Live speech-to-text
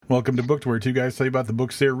Welcome to Booked, where two guys tell you about the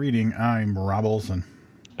books they're reading. I'm Rob Olson.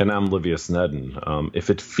 And I'm Livius Nedden. If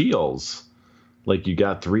it feels like you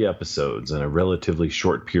got 3 episodes in a relatively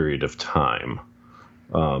short period of time,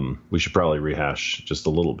 we should probably rehash just a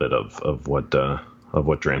little bit of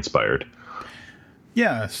what transpired.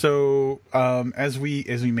 Yeah, so as we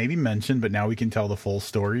maybe mentioned, but now we can tell the full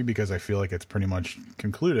story because I feel like it's pretty much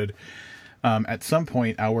concluded. At some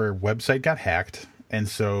point, our website got hacked, and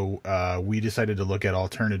so we decided to look at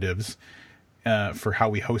alternatives for how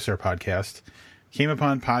we host our podcast. Came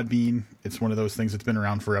upon Podbean. It's one of those things that's been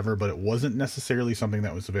around forever, but it wasn't necessarily something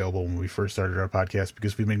that was available when we first started our podcast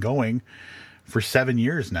because we've been going for 7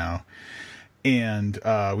 years now. And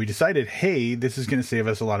we decided, hey, this is going to save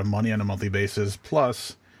us a lot of money on a monthly basis.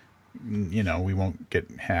 Plus, we won't get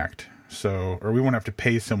hacked. Or we won't have to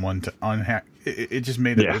pay someone to unhack. It just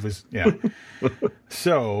made it. Yeah. It was, yeah.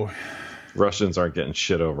 So Russians aren't getting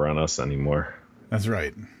shit over on us anymore. That's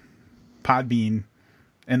right. Podbean.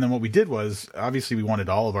 And then what we did was, obviously, we wanted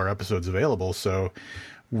all of our episodes available. So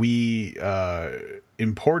we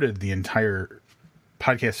imported the entire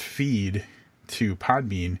podcast feed to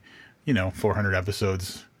Podbean, 400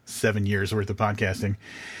 episodes, 7 years worth of podcasting.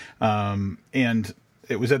 And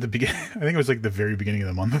it was at the beginning, I think it was like the very beginning of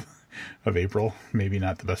the month of April, maybe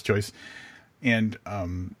not the best choice. And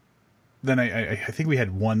then I think we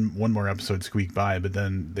had one more episode squeak by, but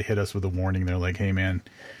then they hit us with a warning. They're like, hey, man,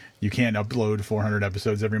 you can't upload 400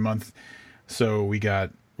 episodes every month. So we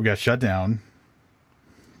got shut down.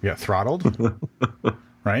 We got throttled,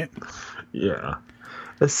 right? Yeah.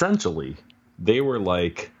 Essentially, they were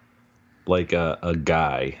like a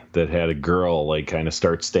guy that had a girl like kind of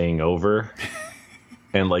start staying over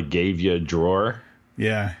and like gave you a drawer.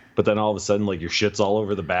 Yeah. But then all of a sudden, like, your shit's all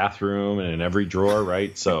over the bathroom and in every drawer,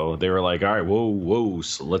 right? So they were like, all right, whoa,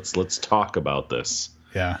 so let's talk about this.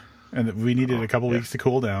 Yeah. And we needed a couple weeks to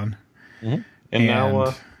cool down. Mm-hmm. And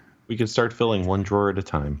now we can start filling one drawer at a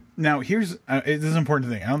time. Now, here's this is an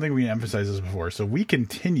important thing. I don't think we emphasized this before. So we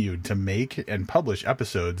continued to make and publish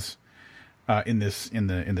episodes in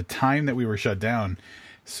the time that we were shut down.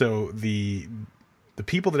 So the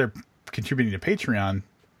people that are contributing to Patreon,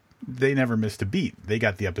 they never missed a beat. They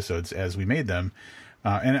got the episodes as we made them.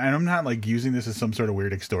 And I'm not like using this as some sort of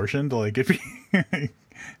weird extortion to like, if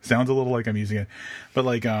sounds a little like I'm using it, but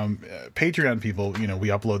like, Patreon people, we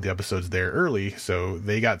upload the episodes there early. So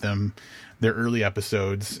they got their early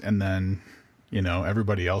episodes, and then,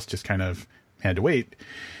 everybody else just kind of had to wait.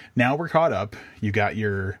 Now we're caught up. You got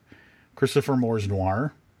your Christopher Moore's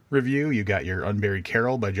Noir review. You got your Unburied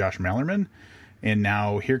Carol by Josh Mallerman. And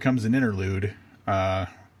now here comes an interlude,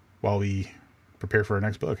 while we prepare for our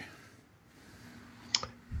next book.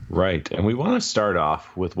 Right. And we want to start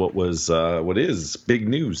off with what is big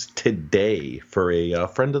news today for a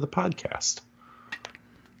friend of the podcast.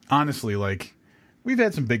 Honestly, like, we've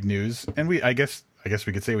had some big news, and I guess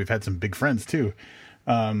we could say we've had some big friends too.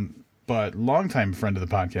 But longtime friend of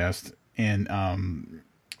the podcast. And,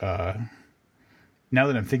 now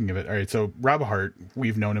that I'm thinking of it, all right, so Rob Hart,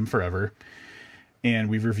 we've known him forever,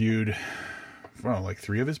 and we've reviewed, like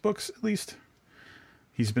 3 of his books at least.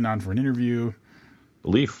 He's been on for an interview. I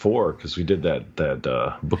believe 4, because we did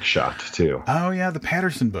that book shot too. Oh yeah, the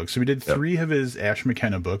Patterson books. So we did 3 of his Ash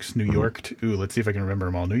McKenna books. New York. Ooh, let's see if I can remember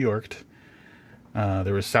them all. New York.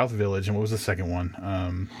 There was South Village, and what was the second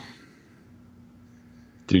one?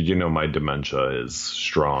 Dude, my dementia is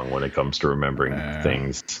strong when it comes to remembering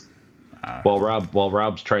things. While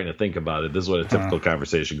Rob's trying to think about it, this is what a typical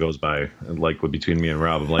conversation goes by, like between me and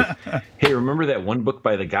Rob. I'm like, hey, remember that one book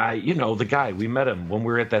by the guy? The guy, we met him when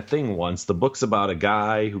we were at that thing once. The book's about a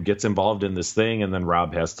guy who gets involved in this thing, and then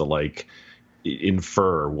Rob has to like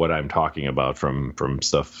infer what I'm talking about from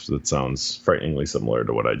stuff that sounds frighteningly similar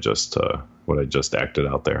to what I just acted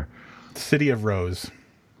out there. City of Rose.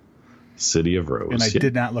 City of Rose. And I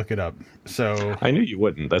did not look it up. So I knew you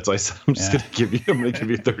wouldn't. That's why I said I'm going to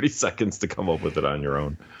give you 30 seconds to come up with it on your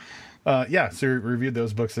own. So we reviewed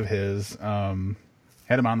those books of his. Had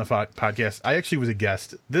him on the podcast. I actually was a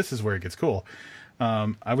guest. This is where it gets cool.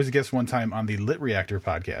 I was a guest one time on the Lit Reactor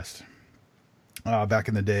podcast. Back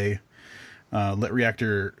in the day, Lit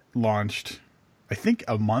Reactor launched, I think,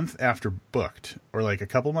 a month after Booked, or like a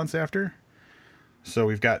couple months after. So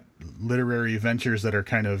we've got literary ventures that are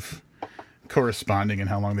kind of corresponding in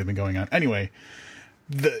how long they've been going on. Anyway,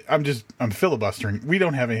 I'm filibustering. We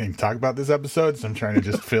don't have anything to talk about this episode, so I'm trying to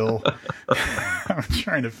just fill the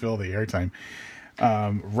airtime.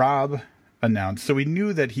 Rob announced, so we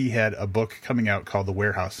knew that he had a book coming out called The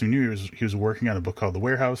Warehouse. We knew he was working on a book called The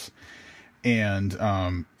Warehouse, and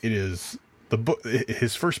it is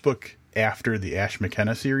his first book after the Ash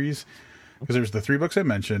McKenna series. Because there's the 3 books I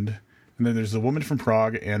mentioned, and then there's The Woman from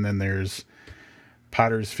Prague, and then there's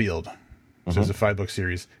Potter's Field. So there's a 5-book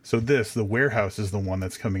series. So The Warehouse, is the one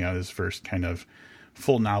that's coming out as first kind of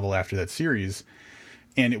full novel after that series.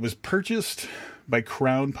 And it was purchased by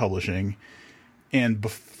Crown Publishing, and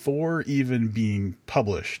before even being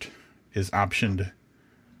published is optioned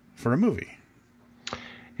for a movie.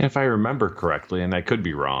 And if I remember correctly, and I could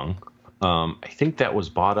be wrong, I think that was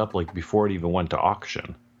bought up like before it even went to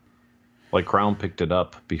auction. Like Crown picked it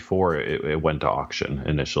up before it went to auction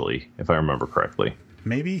initially, if I remember correctly.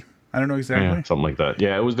 Maybe. I don't know exactly. Yeah, something like that.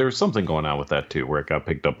 Yeah, there was something going on with that too, where it got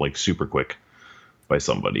picked up like super quick by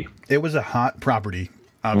somebody. It was a hot property,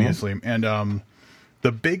 obviously. And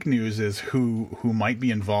the big news is who might be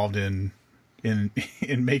involved in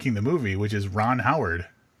making the movie, which is Ron Howard.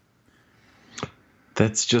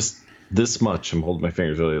 That's just this much. I'm holding my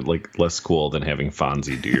fingers really like less cool than having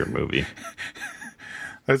Fonzie do your movie.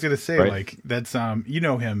 I was gonna say, right? Like, that's you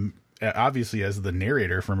know him obviously as the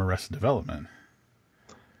narrator from Arrested Development.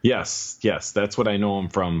 Yes, that's what I know him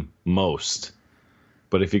from most.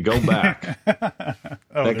 But if you go back, that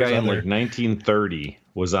guy in like 1930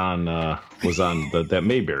 was on that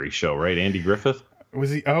Mayberry show, right? Andy Griffith. Was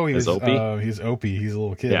he? Oh, he was Opie. He's Opie. He's a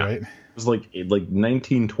little kid, yeah. Right? It was like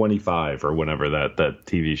 1925 or whenever that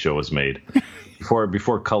TV show was made,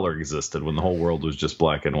 before color existed, when the whole world was just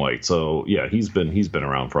black and white. So yeah, he's been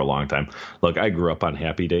around for a long time. Look, I grew up on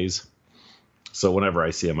Happy Days, so whenever I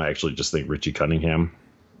see him, I actually just think Richie Cunningham.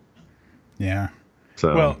 Yeah.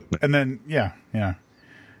 So well, and then yeah. And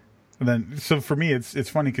then so for me, it's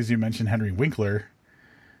funny because you mentioned Henry Winkler,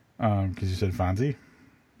 because you said Fonzie.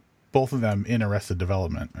 Both of them in Arrested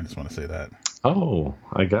Development. I just want to say that. Oh,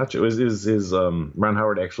 I got you. Is Ron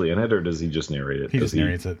Howard actually in it, or does he just narrate it? He just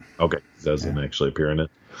narrates it. Okay, he doesn't actually appear in it.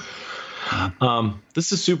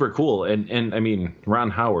 This is super cool, and I mean,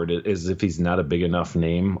 Ron Howard, as if he's not a big enough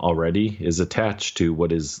name already, is attached to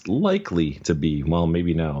what is likely to be, well,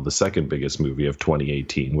 maybe now, the second biggest movie of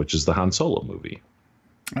 2018, which is the Han Solo movie.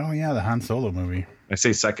 Oh yeah, the Han Solo movie. I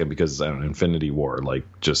say second because Infinity War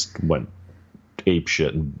just went ape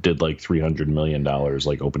shit and did like $300 million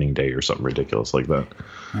like opening day or something ridiculous like that.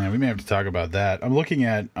 Yeah, we may have to talk about that. I'm looking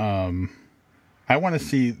at I want to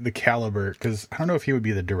see the caliber, because I don't know if he would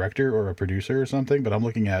be the director or a producer or something, but I'm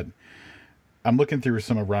looking through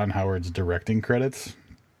some of Ron Howard's directing credits,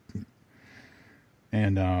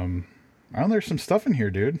 and I know there's some stuff in here,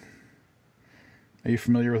 dude. Are you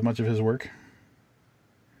familiar with much of his work?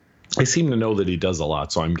 I seem to know that he does a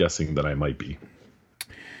lot, so I'm guessing that I might be.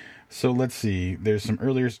 So let's see. There's some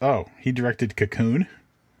earlier. Oh, he directed Cocoon.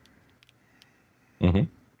 Mm-hmm.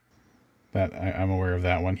 That I'm aware of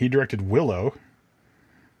that one. He directed Willow.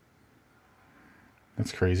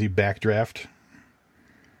 That's crazy. Backdraft.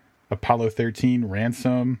 Apollo 13,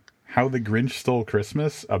 Ransom, How the Grinch Stole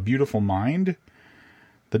Christmas, A Beautiful Mind,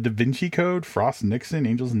 The Da Vinci Code, Frost Nixon,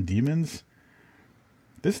 Angels and Demons.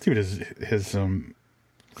 This dude has some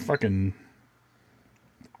fucking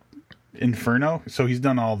Inferno. So he's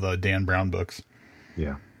done all the Dan Brown books.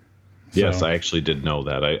 Yeah. Yes, I actually did know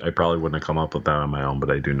that. I probably wouldn't have come up with that on my own, but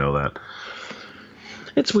I do know that.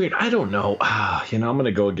 It's weird. I don't know. I'm going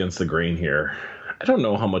to go against the grain here. I don't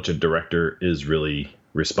know how much a director is really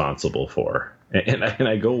responsible for. And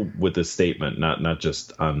I go with this statement, not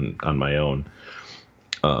just on my own.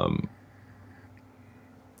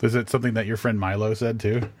 Is it something that your friend Milo said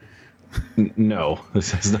too? No,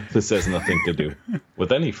 this has nothing to do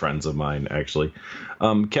with any friends of mine, actually.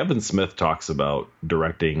 Kevin Smith talks about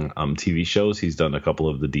directing TV shows. He's done a couple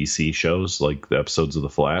of the DC shows, like the episodes of The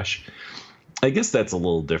Flash. I guess that's a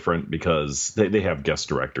little different because they have guest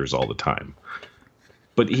directors all the time.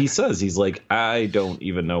 But he says, he's like, I don't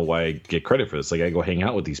even know why I get credit for this. Like, I go hang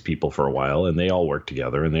out with these people for a while, and they all work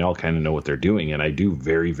together, and they all kind of know what they're doing, and I do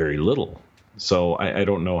very, very little. So I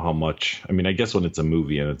don't know how much. I mean, I guess when it's a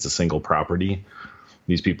movie and it's a single property,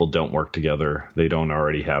 these people don't work together. They don't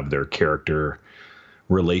already have their character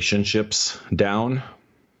relationships down.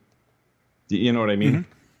 You know what I mean?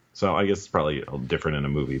 Mm-hmm. So I guess it's probably different in a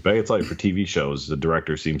movie. But I can tell you, for TV shows, the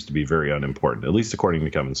director seems to be very unimportant, at least according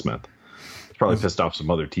to Kevin Smith. He's probably pissed off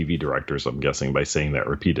some other TV directors, I'm guessing, by saying that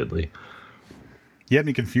repeatedly. You had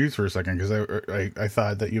me confused for a second because I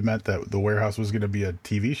thought that you meant that The Warehouse was going to be a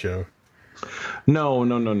TV show. No.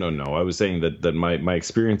 I was saying that my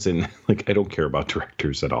experience in, like, I don't care about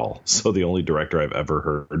directors at all. So the only director I've ever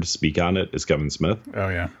heard speak on it is Kevin Smith. Oh,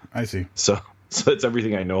 yeah. I see. So it's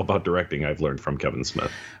everything I know about directing I've learned from Kevin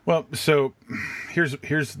Smith. Well, so here's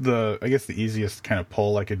the, I guess, the easiest kind of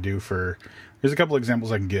poll I could do for, there's a couple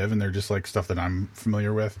examples I can give, and they're just like stuff that I'm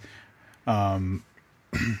familiar with. In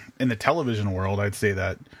the television world, I'd say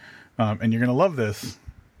that And you're gonna love this.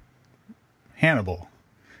 Hannibal.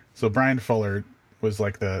 So Brian Fuller was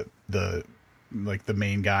like the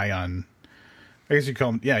main guy on. I guess you call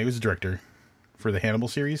him. Yeah, he was the director for the Hannibal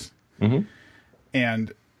series. Mm-hmm.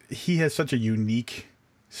 And he has such a unique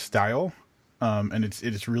style, and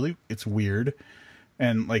it's weird,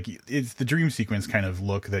 and like it's the dream sequence kind of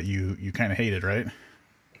look that you kind of hated, right?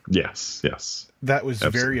 Yes. That was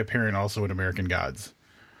Absolutely. very apparent also in American Gods,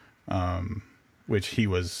 which he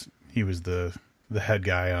was the head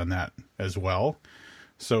guy on that as well.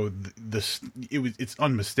 So it's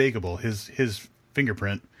unmistakable. His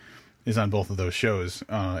fingerprint is on both of those shows.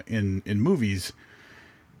 In movies,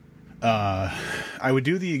 I would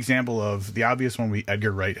do the example of the obvious one.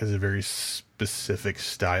 Edgar Wright has a very specific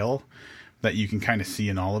style that you can kind of see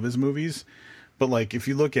in all of his movies. But like if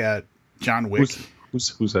you look at John Wick,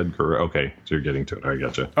 who's Edgar? Okay, so you're getting to it. I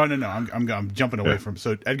gotcha. Oh no, I'm jumping away from.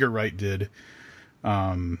 So Edgar Wright did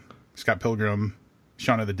Scott Pilgrim,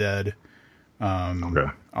 Shaun of the Dead,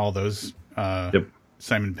 all those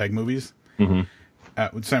Simon Pegg movies.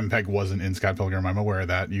 Mm-hmm. Simon Pegg wasn't in Scott Pilgrim. I'm aware of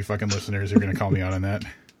that. You fucking listeners are going to call me out on that.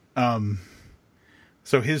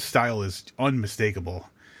 So his style is unmistakable.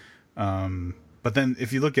 But then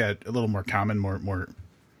if you look at a little more common, more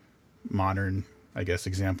modern, I guess,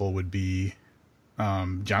 example would be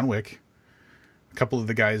John Wick. A couple of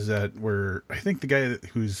the guys that were, I think the guy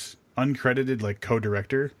who's uncredited, like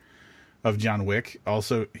co-director of John Wick,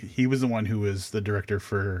 also, he was the one who was the director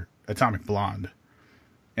for Atomic Blonde.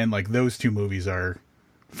 And like those two movies are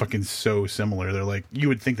fucking so similar. They're like, you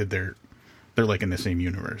would think that they're like in the same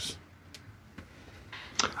universe.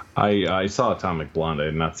 I saw Atomic Blonde. I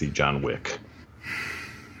did not see John Wick.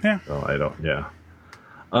 Yeah. So I don't. Yeah.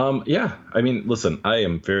 Yeah. I mean, listen. I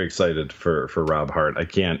am very excited for Rob Hart. I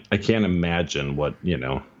can't imagine what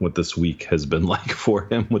this week has been like for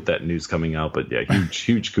him with that news coming out. But yeah,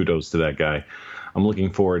 huge kudos to that guy. I'm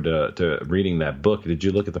looking forward to reading that book. Did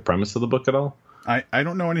you look at the premise of the book at all? I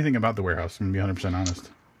don't know anything about The Warehouse. I'm gonna be 100% honest.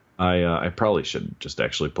 I probably should just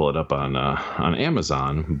actually pull it up on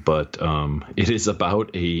Amazon, but it is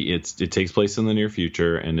about it takes place in the near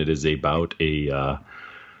future, and it is about a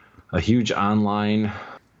huge online.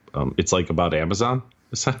 It's like about Amazon,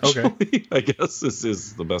 essentially. Okay. I guess this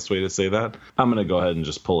is the best way to say that. I'm gonna go ahead and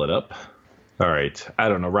just pull it up. All right. I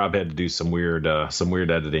don't know. Rob had to do some weird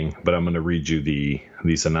editing, but I'm gonna read you the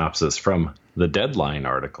synopsis from the Deadline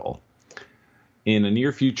article. In a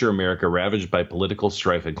near-future America ravaged by political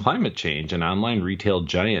strife and climate change, an online retail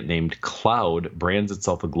giant named Cloud brands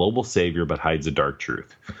itself a global savior but hides a dark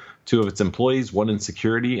truth. Two of its employees, one in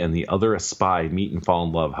security and the other a spy, meet and fall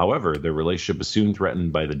in love. However, their relationship is soon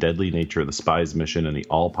threatened by the deadly nature of the spy's mission and the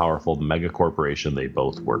all-powerful mega-corporation they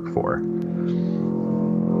both work for.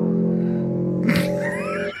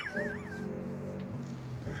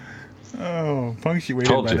 Oh,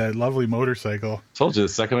 punctuated by that lovely motorcycle. Told you the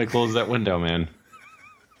second I closed that window, man.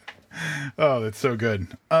 Oh, that's so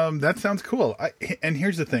good. That sounds cool. And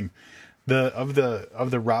here's the thing, of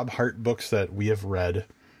the Rob Hart books that we have read,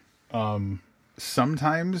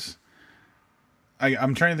 sometimes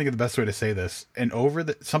I'm trying to think of the best way to say this. And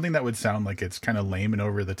something that would sound like it's kind of lame and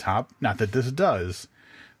over the top. Not that this does,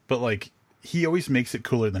 but like he always makes it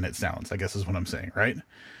cooler than it sounds, I guess is what I'm saying, right?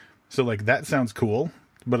 So like that sounds cool.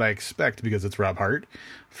 But I expect, because it's Rob Hart,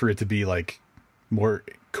 for it to be like more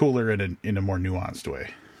cooler in a more nuanced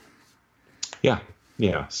way. Yeah.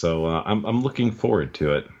 So I'm looking forward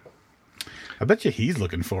to it. I bet you he's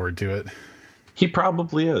looking forward to it. He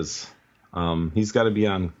probably is. He's got to be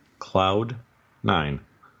on Cloud 9.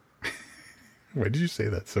 Why did you say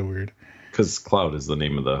that so weird? Because Cloud is the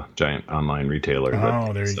name of the giant online retailer.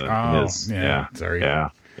 Oh, there you go. Yeah. Sorry. Yeah.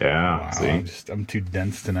 Wow, See? I'm too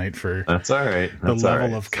dense tonight for that's all right. The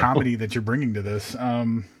level of comedy that you're bringing to this.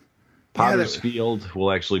 Potter's Field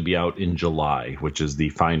will actually be out in July, which is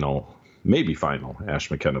the maybe final Ash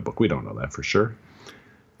McKenna book. We don't know that for sure.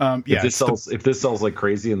 If this sells like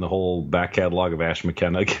crazy and the whole back catalog of Ash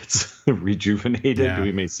McKenna gets rejuvenated,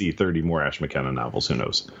 we may see 30 more Ash McKenna novels. Who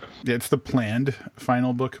knows? Yeah, it's the planned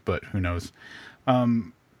final book, but who knows?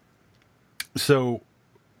 So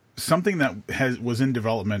something that was in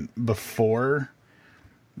development before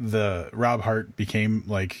the Rob Hart became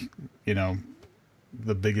like,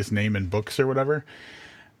 the biggest name in books or whatever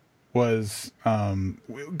was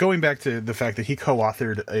going back to the fact that he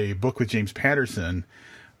co-authored a book with James Patterson.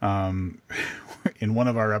 In one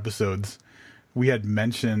of our episodes, we had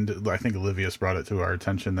mentioned, I think Olivia's brought it to our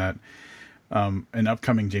attention, that an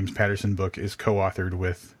upcoming James Patterson book is co-authored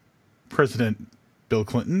with President Bill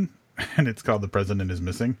Clinton, and it's called The President is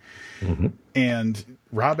Missing. 'Cause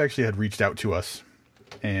Rob actually had reached out to us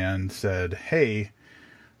and said, hey,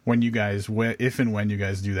 when you guys, if and when you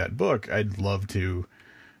guys do that book, I'd love to,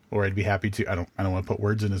 or I'd be happy to. I don't want to put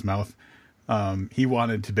words in his mouth. He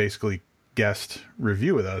wanted to basically guest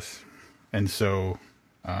review with us, and so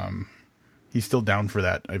he's still down for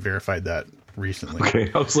that. I verified that recently.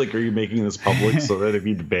 Okay, I was like, are you making this public so that if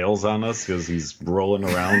he bails on us because he's rolling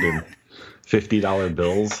around in $50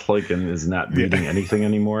 bills, like, and is not reading anything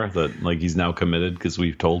anymore, that like he's now committed because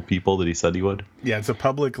we've told people that he said he would? Yeah, it's a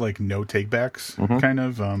public, like, no takebacks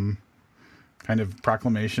kind of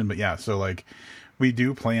proclamation. But yeah, so like we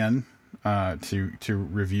do plan to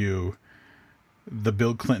review the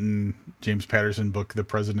Bill Clinton, James Patterson book, The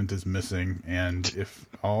President is Missing, and if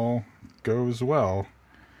all goes well,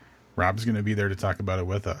 Rob's going to be there to talk about it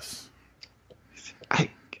with us. I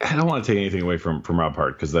don't want to take anything away from Rob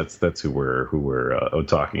Hart, because that's who we're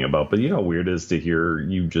talking about. But you know how weird it is to hear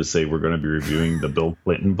you just say we're going to be reviewing the Bill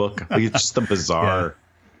Clinton book. Like, it's just a bizarre.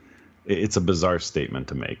 Yeah. It's a bizarre statement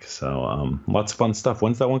to make. So lots of fun stuff.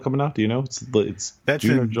 When's that one coming out? Do you know? It's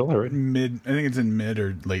June or July, right? I think it's in mid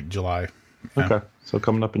or late July. Yeah. Okay, so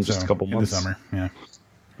coming up in just a couple months. In the summer,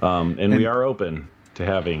 yeah. And we are open to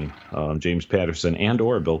having James Patterson and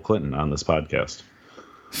or Bill Clinton on this podcast.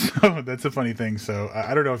 So that's a funny thing. So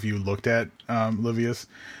I don't know if you looked at Livius,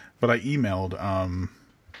 but I emailed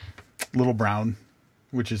Little Brown,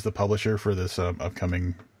 which is the publisher for this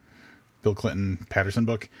upcoming Bill Clinton Patterson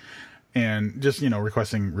book, and just,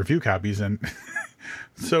 requesting review copies. And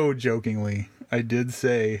so jokingly, I did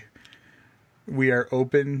say we are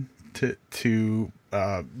open to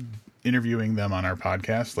interviewing them on our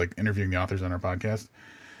podcast, like interviewing the authors on our podcast.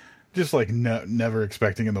 Just like never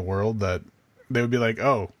expecting in the world that they would be like,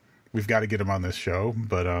 oh, we've got to get him on this show.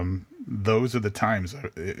 But those are the times,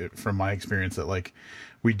 from my experience, that like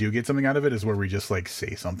we do get something out of it, is where we just like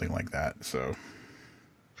say something like that. So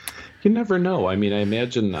you never know. I mean, I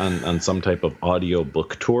imagine on some type of audio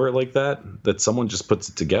book tour like that someone just puts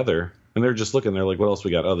it together and they're just looking. They're like, what else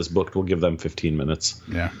we got? Oh, this book. We'll give them 15 minutes.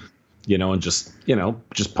 Yeah. And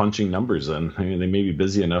just punching numbers in. I mean, they may be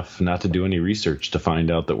busy enough not to do any research to find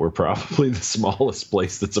out that we're probably the smallest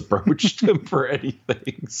place that's approached them for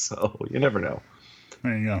anything. So you never know.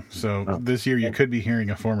 There you go. So this year you could be hearing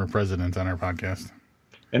a former president on our podcast.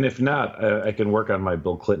 And if not, I can work on my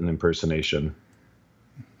Bill Clinton impersonation.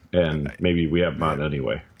 And maybe we have him on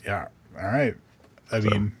anyway. Yeah. All right. I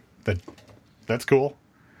mean, that's cool.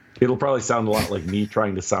 It'll probably sound a lot like me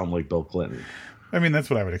trying to sound like Bill Clinton. I mean, that's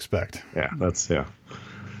what I would expect. Yeah, it's the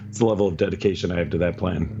level of dedication I have to that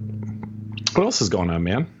plan. What else is going on,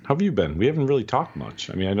 man? How have you been? We haven't really talked much.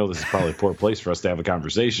 I mean, I know this is probably a poor place for us to have a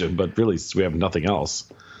conversation, but really, we have nothing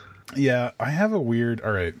else. Yeah, I have a weird.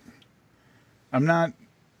 All right, I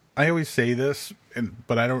always say this,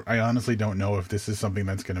 but I honestly don't know if this is something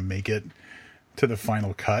that's going to make it to the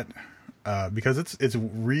final cut, because it's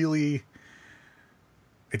really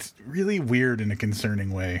weird in a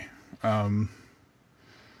concerning way.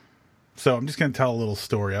 So I'm just going to tell a little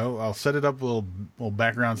story. I'll set it up, a little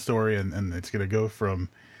background story, and it's going to go from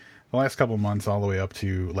the last couple months all the way up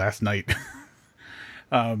to last night.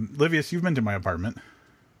 Livius, you've been to my apartment.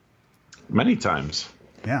 Many times.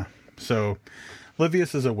 Yeah. So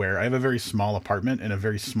Livius is aware. I have a very small apartment in a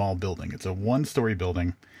very small building. It's a 1-story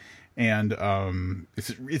building, and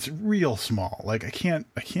it's real small. Like I can't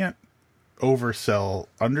undersell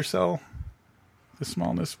the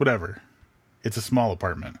smallness, whatever. It's a small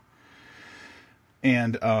apartment.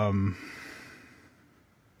 And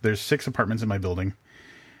there's 6 apartments in my building.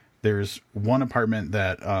 There's one apartment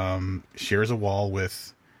that shares a wall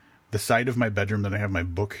with the side of my bedroom that I have my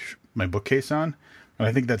bookcase on. And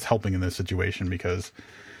I think that's helping in this situation, because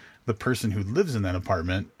the person who lives in that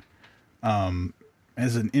apartment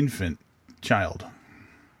has an infant child.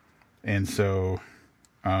 And so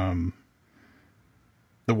the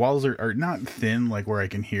walls are not thin, like where I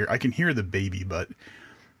can hear the baby, but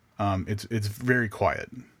it's very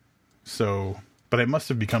quiet. So, but I must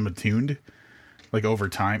have become attuned, like over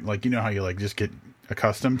time, like, how you like just get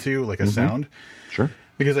accustomed to like a sound. Sure.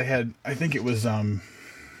 Because I think it was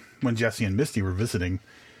when Jesse and Misty were visiting,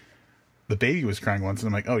 the baby was crying once, and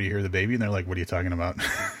I'm like, oh, you hear the baby? And they're like, what are you talking about?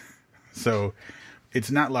 So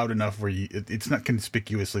it's not loud enough where it's not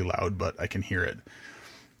conspicuously loud, but I can hear it.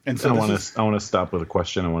 And so I want to stop with a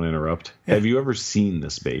question. I want to interrupt. Yeah. Have you ever seen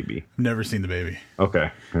this baby? Never seen the baby.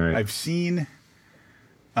 Okay. All right. I've seen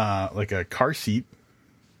like a car seat.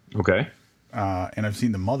 Okay. And I've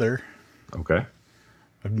seen the mother. Okay.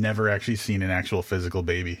 I've never actually seen an actual physical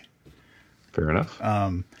baby. Fair enough.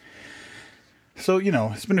 So,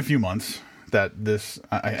 it's been a few months that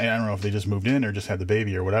I don't know if they just moved in or just had the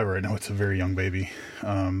baby or whatever. I know it's a very young baby.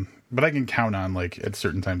 But I can count on, like, at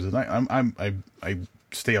certain times of the night, I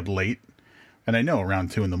stay up late, and I know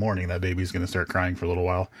around 2 a.m. that baby's going to start crying for a little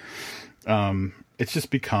while. It's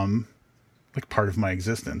just become like part of my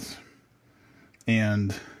existence.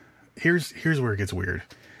 And here's where it gets weird.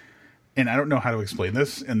 And I don't know how to explain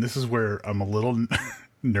this. And this is where I'm a little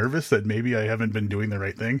nervous that maybe I haven't been doing the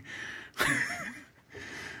right thing.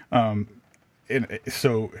 And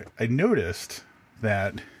so I noticed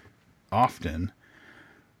that often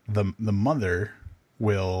the mother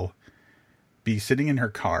will be sitting in her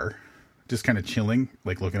car, just kind of chilling,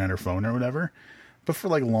 like looking at her phone or whatever, but for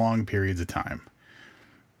like long periods of time.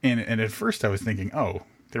 And at first I was thinking, oh,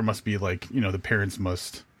 there must be like, the parents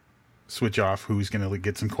must switch off who's going to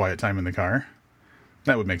get some quiet time in the car.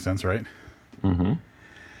 That would make sense, right? Mm-hmm.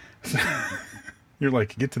 So, you're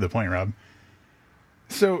like, get to the point, Rob.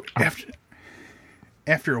 So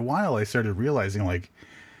after a while, I started realizing, like,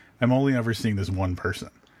 I'm only ever seeing this one person.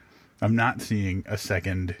 I'm not seeing a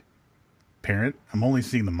second parent. I'm only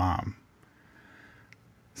seeing the mom.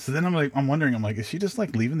 So then I'm wondering, is she just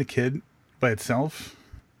like leaving the kid by itself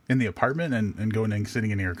in the apartment and going and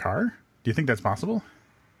sitting in her car? Do you think that's possible?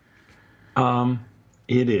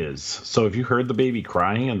 It is. So have you heard the baby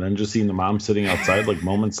crying and then just seen the mom sitting outside like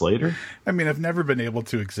moments later? I mean, I've never been able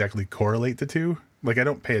to exactly correlate the two. Like, I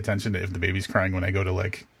don't pay attention to if the baby's crying when I go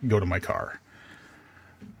to my car.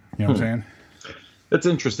 You know what I'm saying? That's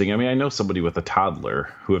interesting. I mean, I know somebody with a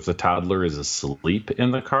toddler who, if the toddler is asleep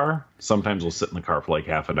in the car, sometimes will sit in the car for like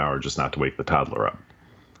half an hour just not to wake the toddler up.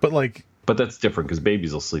 But that's different because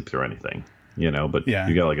babies will sleep through anything, but yeah.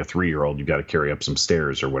 You got like a 3-year-old, you got to carry up some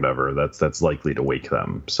stairs or whatever. That's likely to wake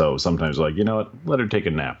them. So sometimes like, you know what, let her take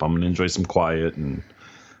a nap. I'm going to enjoy some quiet and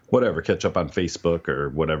whatever, catch up on Facebook or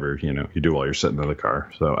whatever, you do while you're sitting in the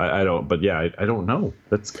car. So I don't know.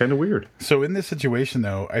 That's kind of weird. So in this situation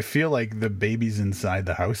though, I feel like the baby's inside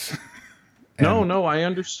the house. No, I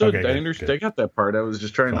understood. Okay, I understood. I got that part. I was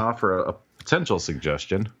just trying to offer a potential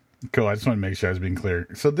suggestion. Cool. I just want to make sure I was being clear.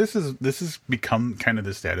 So this has become kind of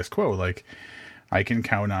the status quo. Like, I can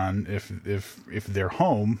count on if they're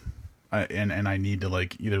home, and I need to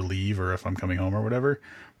like either leave or if I'm coming home or whatever,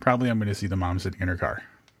 probably I'm going to see the mom sitting in her car.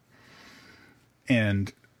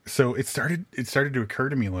 And so it started to occur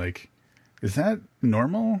to me, like, is that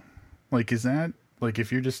normal? Like, is that like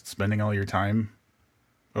if you're just spending all your time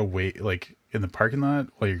away, like in the parking lot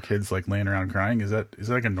while your kid's like laying around crying, is that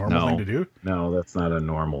like a normal thing to do? No, that's not a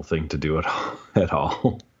normal thing to do at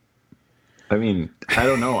all. I mean, I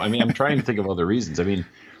don't know. I mean, I'm trying to think of other reasons. I mean,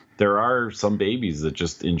 there are some babies that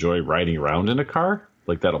just enjoy riding around in a car,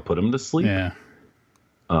 like that'll put them to sleep. Yeah.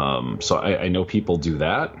 So I know people do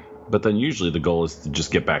that, but then usually the goal is to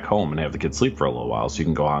just get back home and have the kid sleep for a little while so you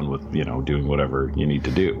can go on with, doing whatever you need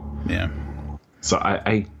to do. Yeah. So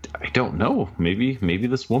I don't know. Maybe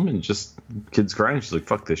this woman just, kid's crying. She's like,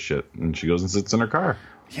 fuck this shit. And she goes and sits in her car.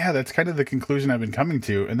 Yeah, that's kind of the conclusion I've been coming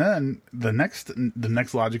to. And then the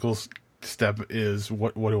next logical step is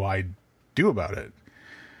what do I do about it?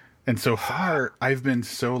 And so far I've been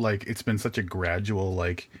so like, it's been such a gradual,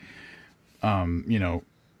 like,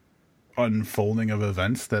 unfolding of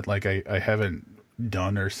events that like I haven't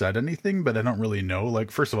done or said anything, but I don't really know.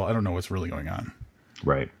 Like, first of all, I don't know what's really going on.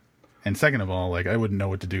 Right. And second of all, like, I wouldn't know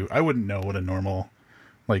what to do. I wouldn't know what a normal,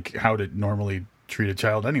 like, how to normally treat a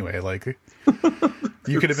child anyway. Like,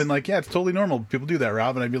 you could have been like, yeah, it's totally normal. People do that,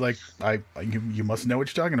 Rob. And I'd be like, you must know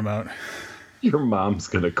what you're talking about. Your mom's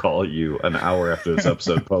going to call you an hour after this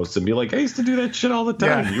episode posts and be like, I used to do that shit all the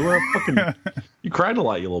time. Yeah. You were you cried a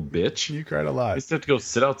lot, you little bitch. You cried a lot. I used to have to go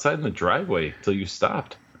sit outside in the driveway until you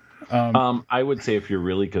stopped. I would say if you're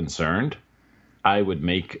really concerned, I would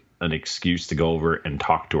make an excuse to go over and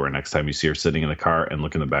talk to her next time you see her sitting in the car and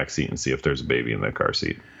look in the back seat and see if there's a baby in that car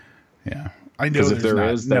seat. Yeah. I know if there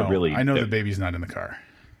is, I know the baby's not in the car.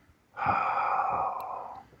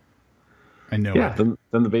 I know. Yeah, then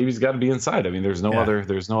the baby's got to be inside. I mean, there's no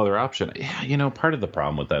other option. Yeah, part of the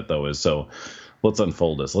problem with that though is, so let's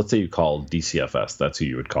unfold this. Let's say you call DCFS. That's who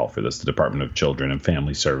you would call for this, the Department of Children and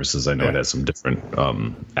Family Services. I know it has some different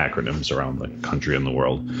acronyms around the country and the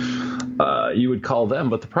world. You would call them,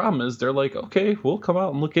 but the problem is they're like, okay, we'll come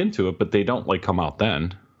out and look into it, but they don't like come out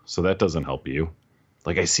then, so that doesn't help you.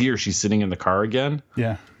 Like, I see her, she's sitting in the car again.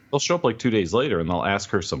 Yeah, they'll show up like 2 days later and they'll ask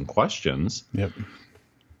her some questions. Yep.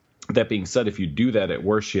 That being said, if you do that at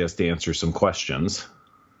worst, she has to answer some questions.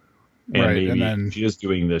 And right, maybe and then she is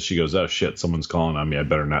doing this. She goes, oh, shit, someone's calling on me. I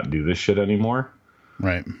better not do this shit anymore.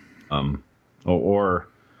 Right. Or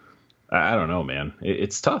I don't know, man.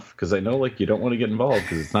 It's tough because I know, like, you don't want to get involved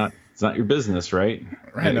because it's not your business, right?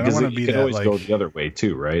 Right. Because it can always go the other way,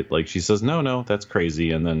 too, right? Like, she says, no, that's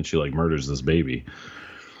crazy. And then she, like, murders this baby.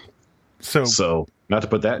 So, not to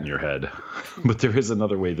put that in your head, but there is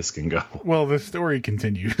another way this can go. Well, the story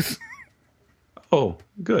continues. Oh,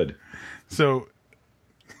 good. So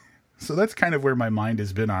that's kind of where my mind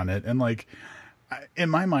has been on it. And like, in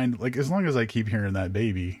my mind, like, as long as I keep hearing that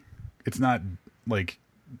baby, it's not like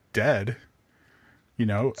dead, you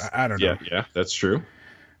know. I don't know. Yeah, that's true.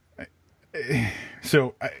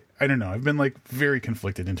 So I don't know. I've been like very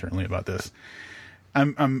conflicted internally about this.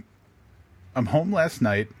 I'm home last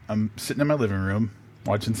night. I'm sitting in my living room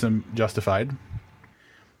watching some Justified.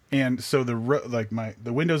 And so the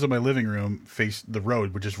windows of my living room face the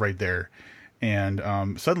road, which is right there. And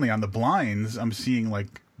suddenly on the blinds, I'm seeing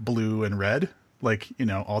like blue and red, like, you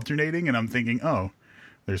know, alternating. And I'm thinking, oh,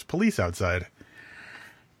 there's police outside.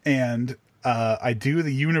 And I do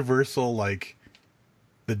the universal, like,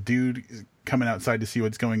 the dude coming outside to see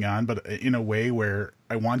what's going on, but in a way where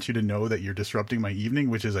I want you to know that you're disrupting my evening,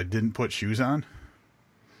 which is I didn't put shoes on.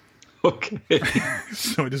 Okay.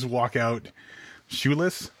 So I just walk out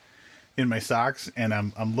shoeless in my socks, and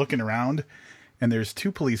I'm looking around, and there's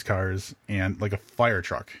 2 police cars and like a fire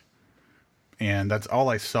truck. And that's all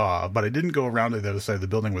I saw, but I didn't go around to the other side of the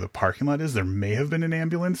building where the parking lot is. There may have been an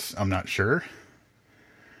ambulance. I'm not sure.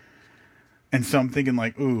 And so I'm thinking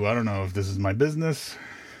like, ooh, I don't know if this is my business.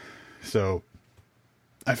 So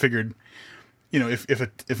I figured, you know,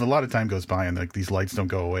 if a lot of time goes by and like these lights don't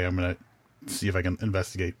go away, I'm going to see if I can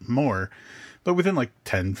investigate more. But within like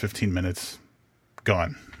 10, 15 minutes,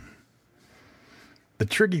 gone. The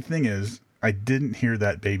tricky thing is I didn't hear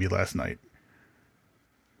that baby last night.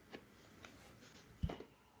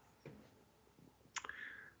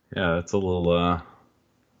 Yeah, it's a little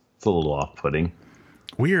off-putting.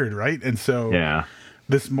 Weird, right? And so yeah,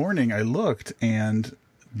 this morning I looked, and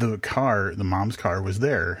the mom's car was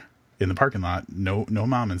there in the parking lot. No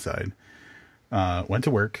mom inside. Went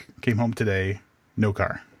to work, came home today, no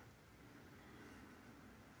car.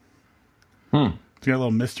 She's got a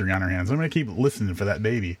little mystery on her hands. I'm going to keep listening for that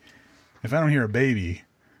baby. If I don't hear a baby,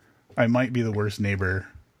 I might be the worst neighbor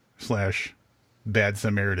 / bad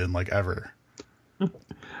Samaritan like ever.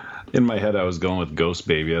 In my head, I was going with ghost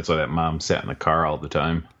baby. That's why that mom sat in the car all the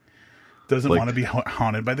time. Doesn't want to be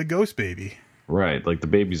haunted by the ghost baby. Right. Like the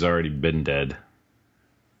baby's already been dead.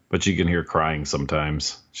 But she can hear crying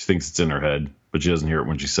sometimes. She thinks it's in her head, but she doesn't hear it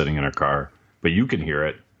when she's sitting in her car. But you can hear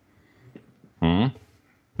it.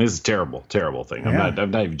 This is a terrible, terrible thing. I'm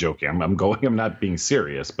not even joking. I'm not being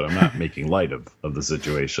serious, but I'm not making light of the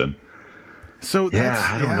situation. So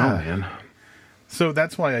I don't know, man. So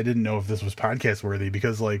that's why I didn't know if this was podcast worthy,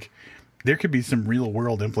 because like there could be some real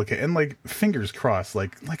world implication, and like fingers crossed,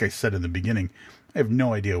 like I said in the beginning, I have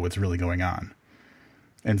no idea what's really going on.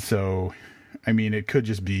 And so, I mean, it could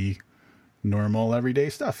just be normal everyday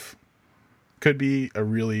stuff. Could be a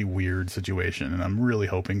really weird situation, and I'm really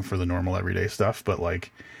hoping for the normal everyday stuff, but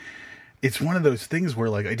like it's one of those things where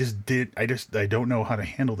like I don't know how to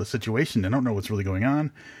handle the situation. I don't know what's really going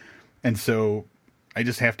on. And so I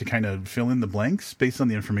just have to kind of fill in the blanks based on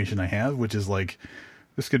the information I have, which is like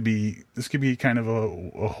this could be kind of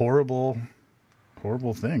a horrible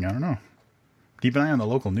thing. I don't know. Keep an eye on the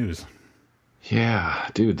local news. Yeah,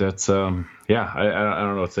 dude, that's I don't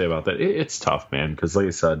know what to say about that. It's tough, man, because like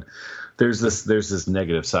I said, there's this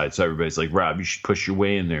negative side. So everybody's like, Rob, you should push your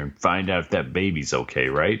way in there and find out if that baby's okay,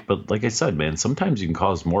 right? But like I said, man, sometimes you can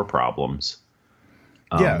cause more problems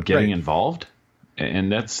getting involved.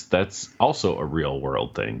 And that's also a real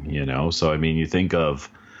world thing, you know? So, I mean, you think of,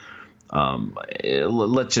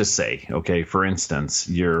 let's just say, okay, for instance,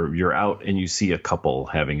 you're out and you see a couple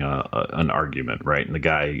having an argument, right? And the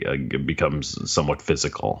guy becomes somewhat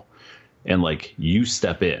physical, and like you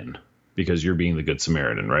step in because you're being the good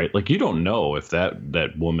Samaritan, right? Like you don't know if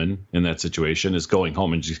that woman in that situation is going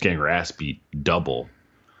home and just getting her ass beat double.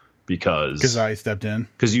 Because I stepped in.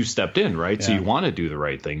 Because you stepped in, right? Yeah. So you want to do the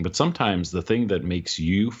right thing. But sometimes the thing that makes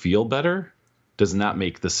you feel better does not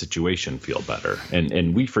make the situation feel better.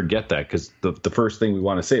 And we forget that, because the first thing we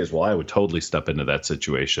want to say is, well, I would totally step into that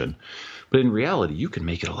situation. But in reality, you can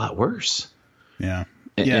make it a lot worse. Yeah.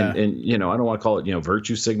 And you know, I don't want to call it, you know,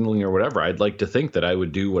 virtue signaling or whatever. I'd like to think that I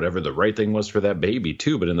would do whatever the right thing was for that baby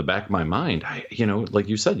too. But in the back of my mind, you know, like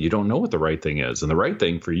you said, you don't know what the right thing is. And the right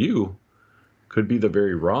thing for you could be the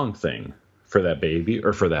very wrong thing for that baby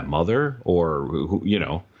or for that mother, or who, you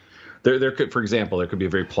know, there could, for example, there could be a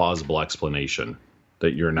very plausible explanation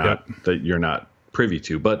that you're not privy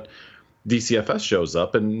to, but DCFS shows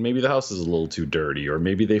up and maybe the house is a little too dirty, or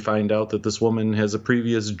maybe they find out that this woman has a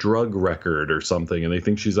previous drug record or something and they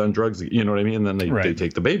think she's on drugs, you know what I mean? And then they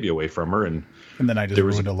take the baby away from her, and then I just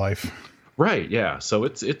ruined a life. Right. Yeah. So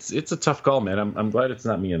it's a tough call, man. I'm glad it's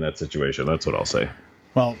not me in that situation. That's what I'll say.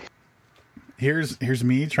 Well, here's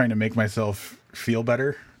me trying to make myself feel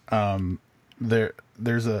better.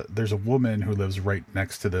 There's a woman who lives right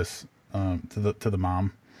next to this, to the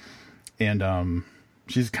mom, and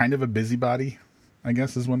she's kind of a busybody, I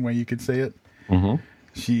guess is one way you could say it. Mm-hmm.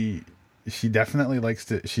 She definitely likes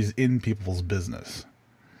to. She's in people's business,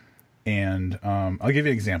 and I'll give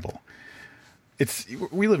you an example.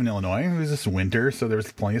 We live in Illinois. It was this winter, so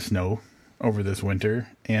there's plenty of snow over this winter,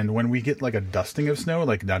 and when we get like a dusting of snow,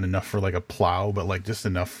 like not enough for like a plow, but like just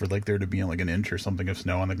enough for like there to be like an inch or something of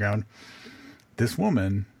snow on the ground, this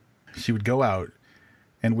woman, she would go out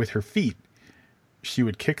and with her feet she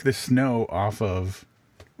would kick the snow off of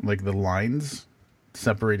like the lines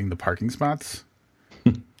separating the parking spots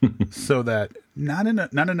so that not in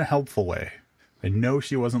a helpful way. I know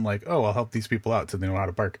she wasn't like, oh, I'll help these people out so they know how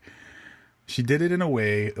to park. She did it in a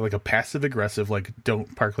way, like a passive-aggressive, like,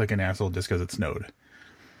 don't park like an asshole just because it snowed.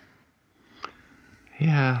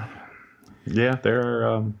 Yeah. Yeah, there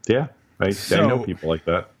are, I know people like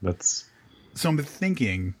that. So I'm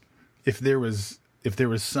thinking, if there was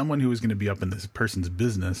someone who was going to be up in this person's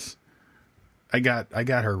business, I got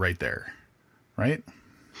her right there, right?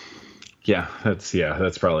 Yeah,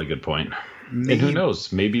 that's probably a good point. And who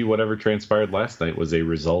knows? Maybe whatever transpired last night was a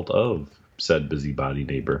result of said busybody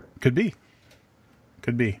neighbor. Could be.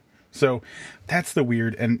 So that's the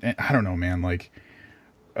weird, and I don't know, man, like,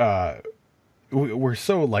 we're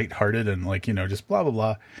so lighthearted and like, you know, just blah, blah,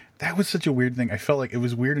 blah. That was such a weird thing. I felt like it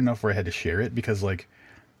was weird enough where I had to share it because like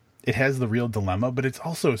it has the real dilemma, but it's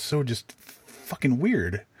also so just fucking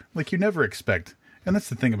weird. Like you never expect. And that's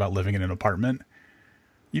the thing about living in an apartment.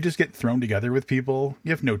 You just get thrown together with people.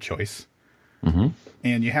 You have no choice. Mm-hmm.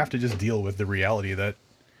 And you have to just deal with the reality that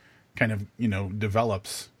kind of, you know,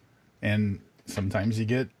 develops. And sometimes you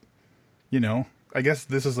get, you know, I guess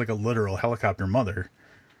this is like a literal helicopter mother.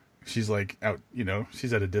 She's like out, you know,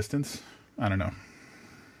 she's at a distance. I don't know.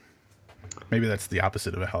 Maybe that's the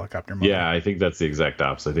opposite of a helicopter mother. Yeah, I think that's the exact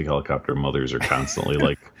opposite. I think helicopter mothers are constantly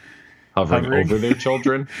like hovering over their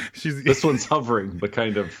children. This one's hovering, but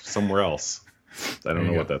kind of somewhere else. I don't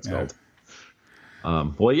know what that's called.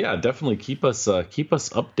 Well, yeah, definitely keep us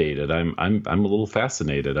updated. I'm a little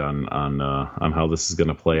fascinated on how this is going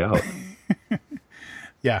to play out.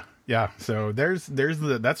 Yeah. So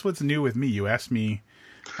that's what's new with me. You asked me,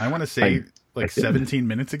 I want to say 17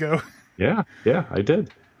 minutes ago. Yeah, I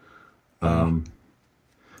did.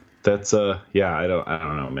 That's I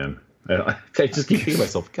don't know, man. I just keep thinking to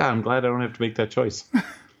myself, God, I'm glad I don't have to make that choice.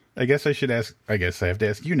 I guess I have to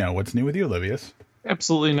ask you now, what's new with you, Livius?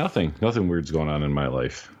 Absolutely nothing. Nothing weird's going on in my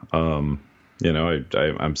life. You know,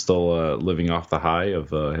 I'm still living off the high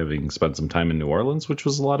of having spent some time in New Orleans, which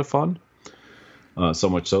was a lot of fun. So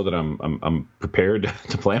much so that I'm prepared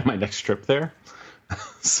to plan my next trip there.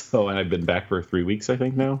 So, and I've been back for 3 weeks, I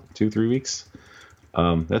think now, 2-3 weeks.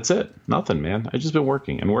 That's it. Nothing, man. I've just been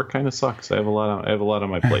working, and work kind of sucks. I have a lot on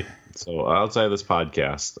my plate. So outside of this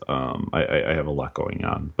podcast, I have a lot going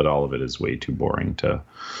on, but all of it is way too boring to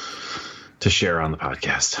share on the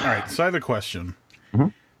podcast. All right. So I have a question.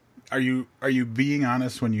 Mm-hmm. Are you being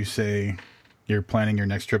honest when you say you're planning your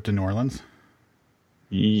next trip to New Orleans?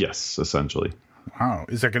 Yes, essentially. Wow.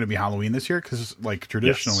 Is that going to be Halloween this year? Because like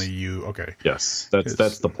traditionally okay. Yes,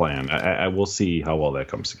 that's the plan. I will see how well that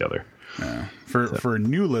comes together. Yeah. For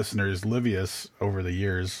new listeners, Livius over the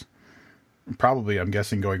years, probably I'm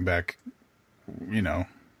guessing going back, you know,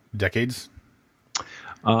 decades.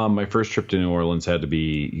 My first trip to New Orleans had to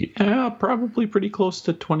be probably pretty close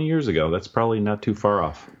to 20 years ago. That's probably not too far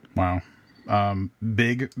off. Wow.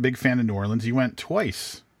 Big fan of New Orleans. You went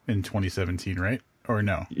twice in 2017, right? Or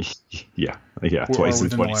no? Yeah. Twice in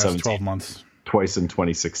 2017. The last 12 months. Twice in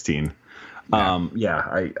 2016. Yeah.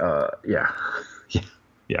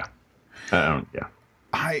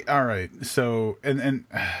 All right. So, and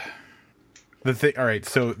the thing, all right.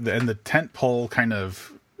 So, the tent pole kind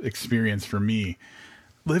of experience for me,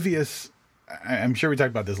 Livius, I'm sure we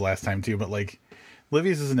talked about this last time too, but like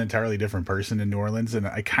Livius is an entirely different person in New Orleans. And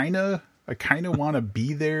I kind of want to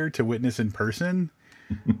be there to witness in person,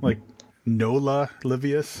 like Nola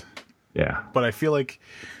Livius. Yeah. But I feel like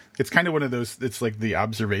it's kind of one of those, it's like the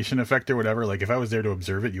observation effect or whatever. Like if I was there to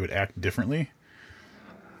observe it, you would act differently.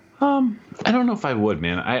 I don't know if I would,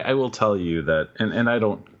 man. I will tell you that, and I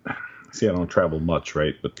don't travel much,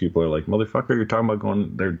 right? But people are like, motherfucker, you're talking about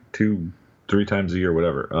going there 2-3 times a year,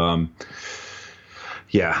 whatever.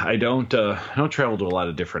 Yeah, I don't travel to a lot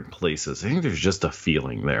of different places. I think there's just a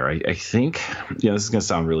feeling there. I think, this is gonna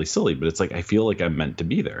sound really silly, but it's like I feel like I'm meant to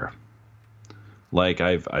be there. Like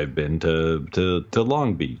I've been to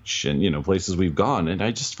Long Beach and places we've gone, and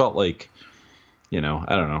I just felt like I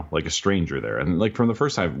don't know, like a stranger there. And like from the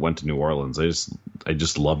first time I went to New Orleans, I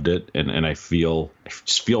just loved it. And I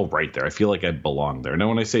just feel right there. I feel like I belong there. Now,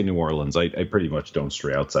 when I say New Orleans, I pretty much don't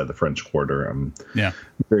stray outside the French Quarter. I'm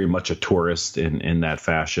very much a tourist in that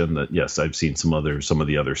fashion. That, yes, I've seen some of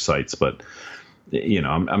the other sites, but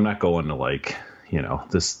I'm not going to like,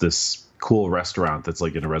 this cool restaurant that's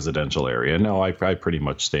like in a residential area. No, I pretty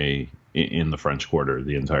much stay in the French Quarter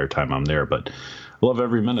the entire time I'm there, but I love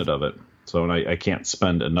every minute of it. So, and I can't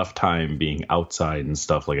spend enough time being outside and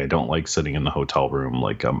stuff. Like, I don't like sitting in the hotel room.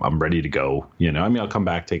 Like, I'm ready to go. I'll come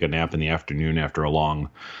back, take a nap in the afternoon after a long,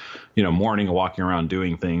 morning of walking around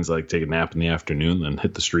doing things, like take a nap in the afternoon, then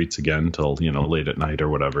hit the streets again till, late at night or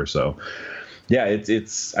whatever. So, yeah,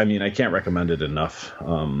 I can't recommend it enough.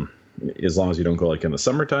 As long as you don't go like in the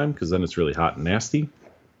summertime, because then it's really hot and nasty.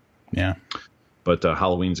 Yeah. But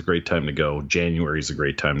Halloween's a great time to go. January's a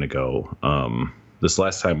great time to go. This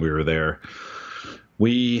last time we were there,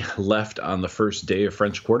 we left on the first day of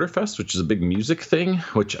French Quarter Fest, which is a big music thing,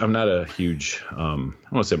 which I'm not a huge, I want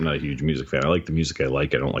to say I'm not a huge music fan. I like the music I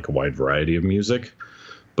like. I don't like a wide variety of music,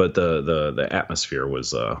 but the atmosphere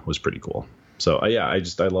was pretty cool. So I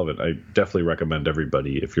love it. I definitely recommend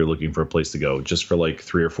everybody, if you're looking for a place to go just for like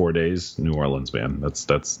 3 or 4 days, New Orleans, man. That's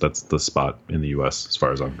the spot in the U.S. as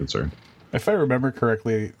far as I'm concerned. If I remember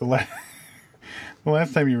correctly, the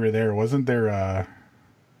last time you were there, wasn't there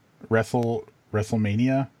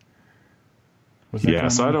WrestleMania? Yeah,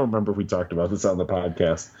 so I don't remember if we talked about this on the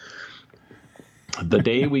podcast. The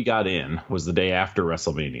day we got in was the day after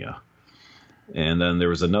WrestleMania. And then there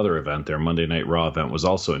was another event there. Monday Night Raw event was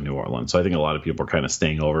also in New Orleans. So I think a lot of people are kind of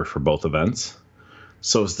staying over for both events.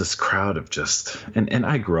 So it's this crowd of just, and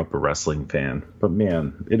I grew up a wrestling fan, but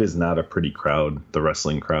man, it is not a pretty crowd, the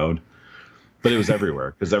wrestling crowd. But it was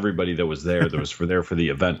everywhere, because everybody that was there for the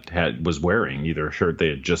event was wearing either a shirt they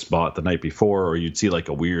had just bought the night before, or you'd see like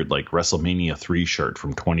a weird like WrestleMania 3 shirt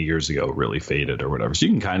from 20 years ago, really faded or whatever. So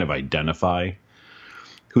you can kind of identify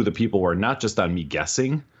who the people were, not just on me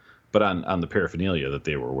guessing, but on the paraphernalia that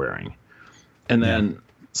they were wearing. And then,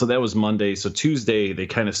 So that was Monday. So Tuesday, they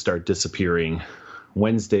kind of start disappearing.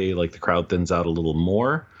 Wednesday, like the crowd thins out a little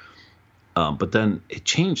more. But then it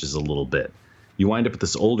changes a little bit. You wind up with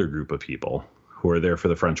this older group of people who are there for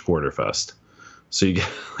the French Quarter Fest. So you get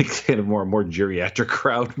like kind of more geriatric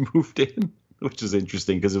crowd moved in, which is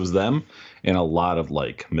interesting because it was them and a lot of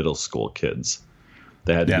like middle school kids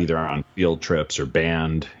that had to be either on field trips or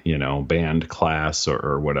band class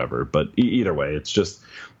or whatever. But either way, it's just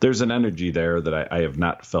there's an energy there that I have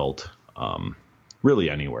not felt really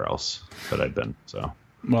anywhere else that I've been. So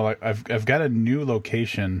well, I've got a new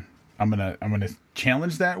location. I'm gonna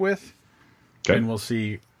challenge that with. Okay. And we'll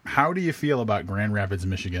see. How do you feel about Grand Rapids,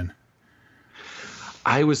 Michigan?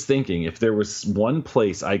 I was thinking if there was one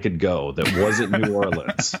place I could go that wasn't New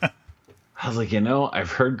Orleans, I was like,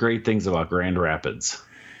 I've heard great things about Grand Rapids.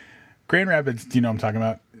 Grand Rapids, do you know what I'm talking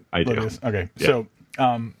about? I do. Okay. Yeah. So,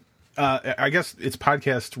 I guess it's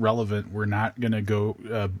podcast relevant. We're not going to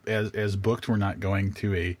go as booked. We're not going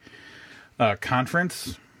to a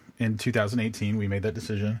conference in 2018. We made that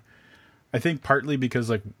decision. I think partly because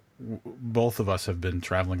like both of us have been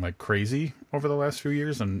traveling like crazy over the last few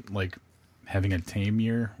years, and like having a tame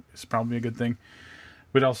year is probably a good thing.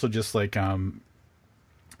 But also just like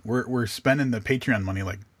we're spending the Patreon money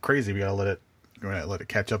like crazy. We gotta let it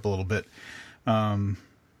catch up a little bit. And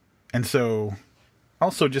so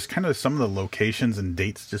also just kind of some of the locations and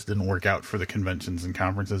dates just didn't work out for the conventions and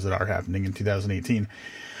conferences that are happening in 2018.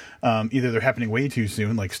 Either they're happening way too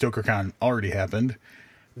soon, like StokerCon already happened.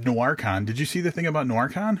 NoirCon. Did you see the thing about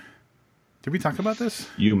NoirCon? Did we talk about this?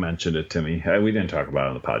 You mentioned it to me. We didn't talk about it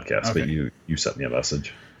on the podcast, but you sent me a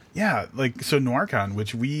message. Yeah, like so NoirCon,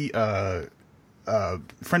 which we friend of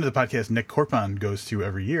the podcast Nick Corpon goes to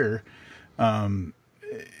every year.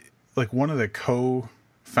 Like one of the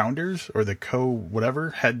co-founders or the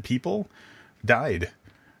co-whatever head people died.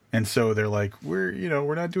 And so they're like,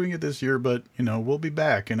 we're not doing it this year, but we'll be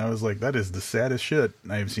back. And I was like, that is the saddest shit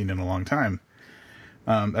I have seen in a long time.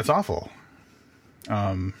 That's awful.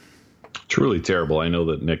 Truly terrible. I know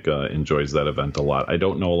that Nick enjoys that event a lot. I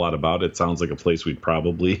don't know a lot about it. Sounds like a place we'd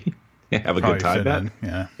probably have a good time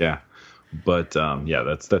at. Yeah. But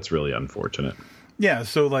that's really unfortunate. Yeah.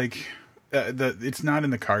 So like, it's not in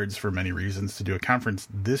the cards for many reasons to do a conference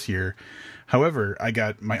this year. However, I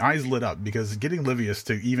got my eyes lit up because getting Livius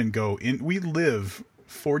to even go in, we live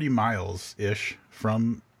 40 miles ish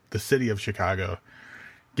from the city of Chicago.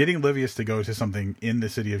 Getting Livius to go to something in the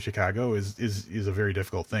city of Chicago is a very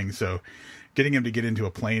difficult thing. So getting him to get into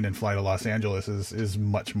a plane and fly to Los Angeles is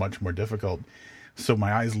much, much more difficult. So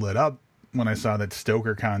my eyes lit up when I saw that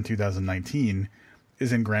StokerCon 2019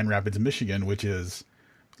 is in Grand Rapids, Michigan, which is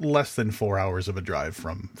less than 4 hours of a drive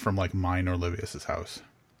from like mine or Livius's house.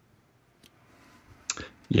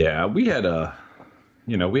 Yeah, we had a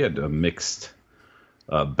mixed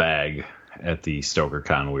bag at the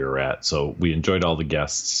StokerCon we were at. So we enjoyed all the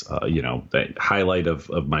guests, the highlight of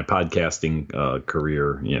my podcasting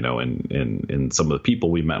career, and some of the people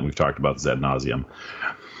we met and we've talked about this ad nauseum.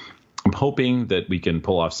 I'm hoping that we can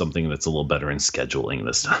pull off something that's a little better in scheduling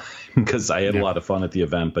this time because I had a lot of fun at the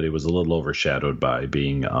event, but it was a little overshadowed by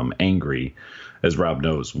being angry. As Rob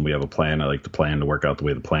knows, when we have a plan, I like the plan to work out the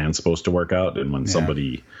way the plan's supposed to work out. And when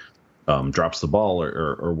somebody drops the ball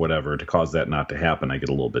or whatever to cause that not to happen, I get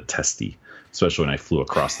a little bit testy, especially when I flew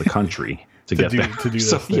across the country to get there. To do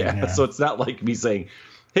so, this thing, so it's not like me saying,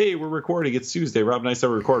 hey, we're recording. It's Tuesday. Rob and I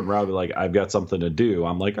started recording. Rob be like, I've got something to do.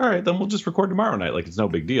 I'm like, all right, then we'll just record tomorrow night. Like, it's no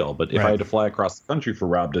big deal. But if I had to fly across the country for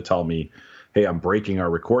Rob to tell me, hey, I'm breaking our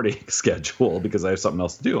recording schedule because I have something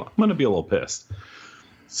else to do, I'm going to be a little pissed.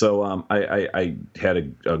 So I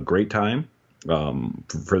had a great time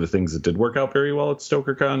for the things that did work out very well at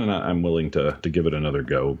StokerCon, and I'm willing to give it another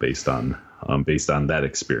go based on that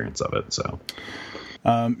experience of it. So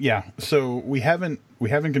so we haven't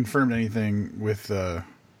confirmed anything with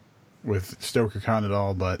StokerCon at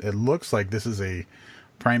all, but it looks like this is a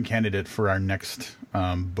prime candidate for our next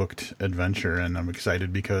booked adventure, and I'm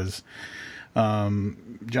excited because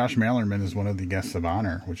Josh Malerman is one of the guests of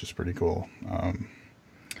honor, which is pretty cool.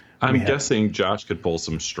 I'm guessing Josh could pull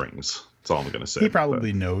some strings. That's all I'm going to say. He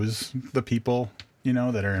probably knows the people,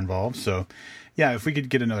 that are involved. So, yeah, if we could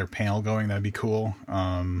get another panel going, that'd be cool.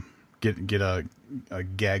 Get a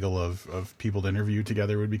gaggle of people to interview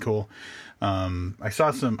together would be cool. I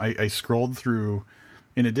saw I scrolled through,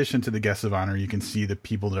 in addition to the guests of honor, you can see the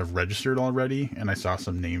people that have registered already, and I saw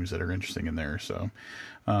some names that are interesting in there. So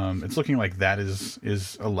it's looking like that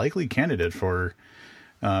is a likely candidate for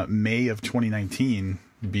May of 2019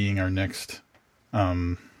 being our next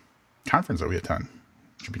conference that we attend.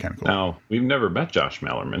 Should be kind of cool. Now, we've never met Josh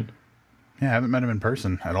Malerman. Yeah, I haven't met him in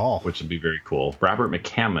person at all. Which would be very cool. Robert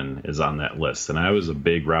McCammon is on that list, and I was a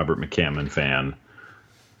big Robert McCammon fan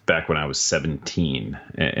back when I was 17,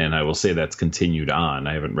 and I will say that's continued on.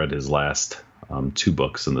 I haven't read his last 2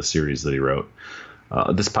 books in the series that he wrote.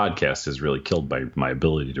 This podcast is really killed by my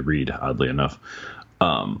ability to read, oddly enough.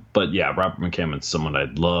 But yeah, Robert McCammon's someone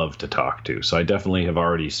I'd love to talk to. So I definitely have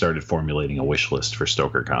already started formulating a wish list for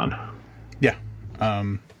StokerCon. Yeah.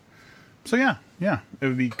 So yeah, it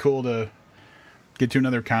would be cool to get to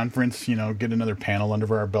another conference, get another panel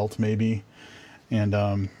under our belt maybe,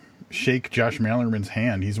 and shake Josh Malerman's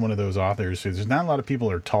hand. He's one of those authors who there's not a lot of people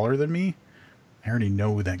who are taller than me. I already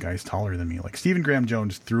know that guy's taller than me. Like Stephen Graham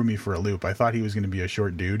Jones threw me for a loop. I thought he was going to be a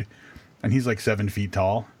short dude, and he's like 7 feet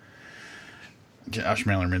tall. Josh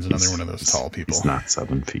Malerman's another one of those tall people. He's not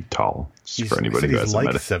 7 feet tall. For anybody who hasn't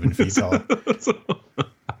met him. 7 feet tall.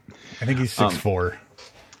 I think he's 6'4".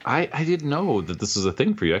 I didn't know that this was a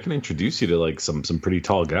thing for you. I can introduce you to like some pretty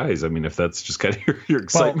tall guys. I mean, if that's just kind of your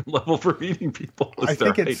excitement level for meeting people, I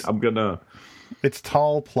think it's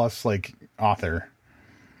tall plus like author.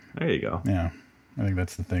 There you go. Yeah, I think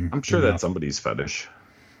that's the thing. I'm sure that's somebody's fetish.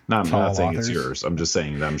 No, I'm not saying it's yours. I'm just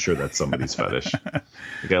saying that I'm sure that's somebody's fetish.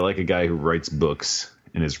 Like I like a guy who writes books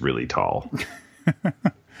and is really tall.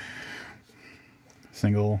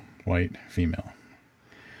 Single, white, female.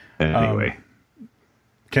 Anyway.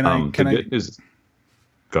 Go ahead.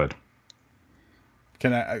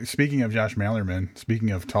 Speaking of Josh Malerman,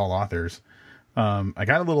 speaking of tall authors, I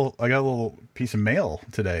got a little piece of mail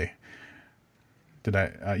today. Did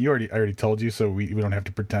I already told you, so we don't have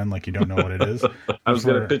to pretend like you don't know what it is. I was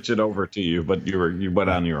going to pitch it over to you, but you went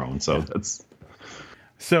on your own, so that's.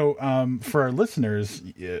 So for our listeners,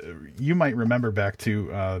 you might remember back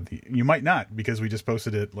to you might not, because we just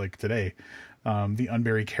posted it like today, the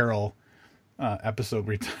Unbury Carol episode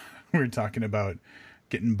we were talking about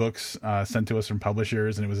getting books sent to us from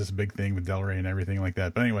publishers, and it was this big thing with Del Rey and everything like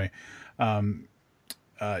that. But anyway,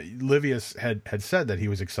 Livius had said that he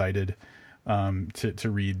was excited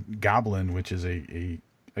to read Goblin, which is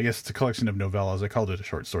I guess it's a collection of novellas. I called it a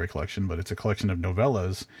short story collection, but it's a collection of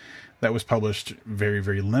novellas that was published very,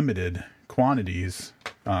 very limited quantities,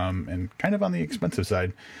 and kind of on the expensive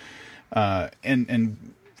side.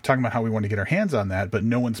 And talking about how we want to get our hands on that, but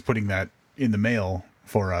no one's putting that in the mail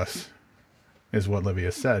for us, is what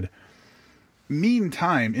Livius said.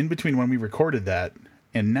 Meantime, in between when we recorded that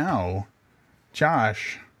and now,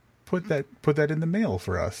 Josh put that in the mail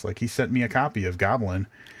for us. Like, he sent me a copy of Goblin,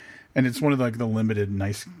 and it's one of like the limited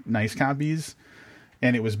nice copies.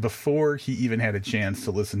 And it was before he even had a chance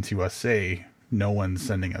to listen to us say no one's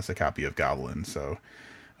sending us a copy of Goblin. So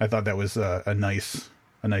I thought that was a nice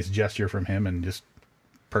gesture from him, and just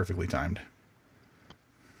perfectly timed.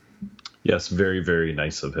 Yes, very, very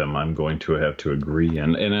nice of him. I'm going to have to agree.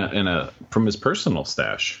 And from his personal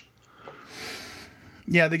stash.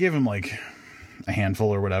 Yeah, they gave him like a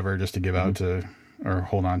handful or whatever just to give out to, or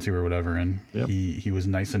hold on to or whatever. And he was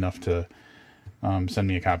nice enough to send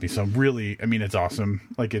me a copy. So really, I mean, it's awesome.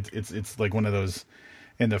 Like it's like one of those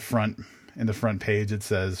in the front page, it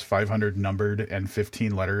says 500 numbered and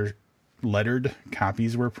 15 lettered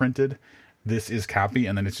copies were printed. This is copy.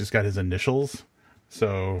 And then it's just got his initials.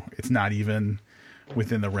 So it's not even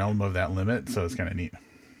within the realm of that limit. So it's kind of neat.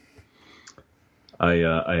 I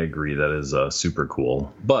agree. That is super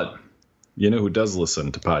cool. But you know who does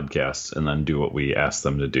listen to podcasts and then do what we ask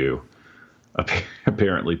them to do?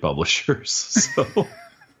 Apparently publishers. So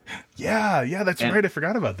yeah, that's right. I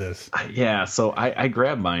forgot about this. Yeah, so I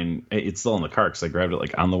grabbed mine. It's still in the car because I grabbed it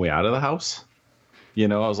like on the way out of the house. You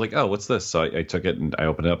know, I was like, oh, what's this? So I took it and I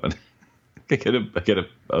opened it up and I get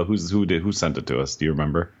a who sent it to us? Do you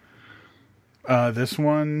remember? This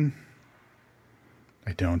one,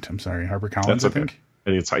 I don't. I'm sorry, HarperCollins. That's okay.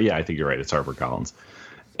 I think. I think you're right. It's HarperCollins.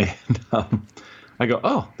 And I go,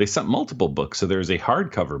 oh, they sent multiple books. So there's a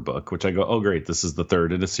hardcover book, which I go, oh, great. This is the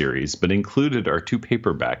third in a series. But included are 2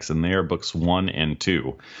 paperbacks, and they are books 1 and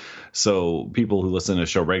 2. So people who listen to the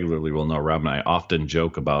show regularly will know Rob and I often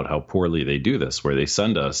joke about how poorly they do this, where they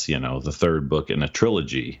send us, you know, the third book in a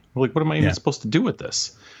trilogy. We're like, what am I even supposed to do with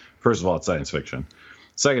this? First of all, it's science fiction.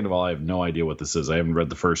 Second of all, I have no idea what this is. I haven't read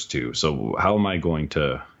the first 2. So how am I going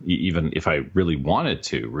to, even if I really wanted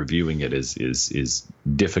to, reviewing it is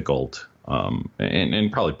difficult.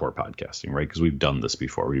 And probably poor podcasting, right? Because we've done this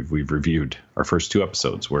before. We've reviewed our first 2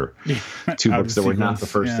 episodes were 2 books that were not the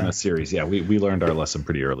first in a series. Yeah, we learned our lesson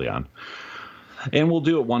pretty early on. And we'll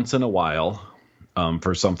do it once in a while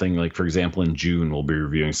for something like, for example, in June, we'll be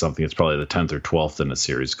reviewing something that's probably the 10th or 12th in a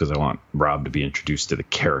series because I want Rob to be introduced to the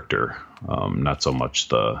character, not so much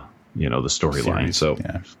the storyline. So,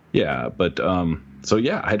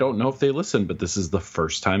 I don't know if they listen, but this is the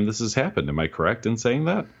first time this has happened. Am I correct in saying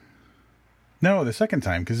that? No, the second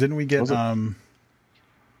time, because didn't we get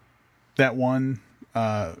that one?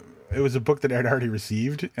 It was a book that I'd already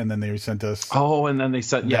received, and then they sent us. Oh, and then they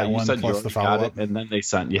sent you said plus you the follow up, and then they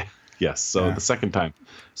sent yes. So the second time,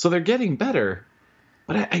 so they're getting better,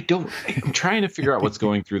 but I'm trying to figure out what's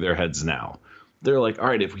going through their heads now. They're like, all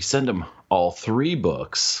right, if we send them all 3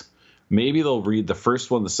 books, maybe they'll read the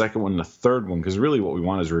first one, the second one, and the third one, because really what we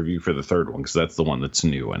want is a review for the third one, because that's the one that's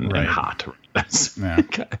new and hot. That's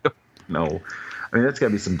No, I mean, that's got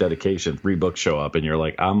to be some dedication. 3 books show up and you're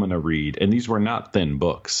like, I'm going to read. And these were not thin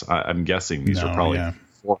books. I'm guessing these are probably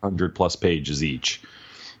 400 plus pages each.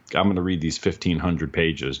 I'm going to read these 1,500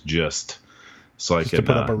 pages just so I can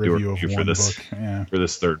put up a review for this book. Yeah. For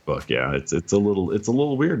this third book. Yeah, it's a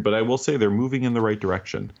little weird, but I will say they're moving in the right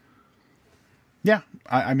direction. Yeah,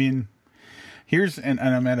 I mean, and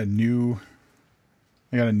I'm at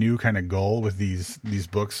I got a new kind of goal with these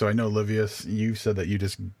books. So I know, Livius, you said that you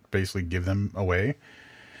just basically give them away.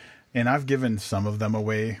 And I've given some of them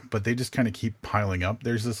away, but they just kind of keep piling up.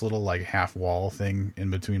 There's this little like half wall thing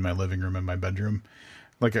in between my living room and my bedroom,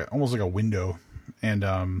 almost like a window. And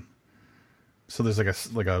so there's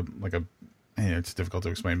it's difficult to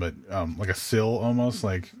explain, but like a sill almost,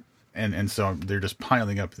 and so they're just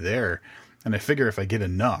piling up there. And I figure if I get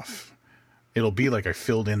enough, it'll be like I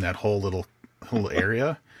filled in that whole little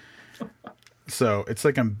area. So it's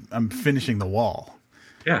like I'm finishing the wall.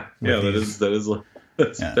 Yeah, that's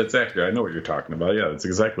accurate. I know what you're talking about. Yeah, that's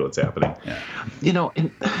exactly what's happening. Yeah. You know,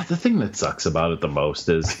 and the thing that sucks about it the most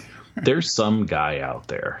is there's some guy out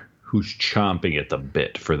there who's chomping at the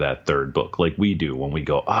bit for that third book, like we do when we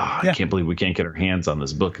go, I can't believe we can't get our hands on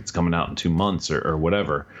this book. It's coming out in 2 months or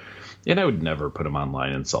whatever. And I would never put them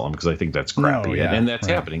online and sell them because I think that's crappy. And that's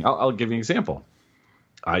happening. I'll give you an example.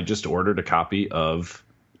 I just ordered a copy of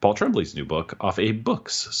Paul Tremblay's new book off Abe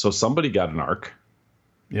Books. So somebody got an ARC.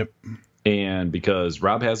 Yep. And because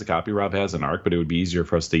Rob has a copy, Rob has an ARC, but it would be easier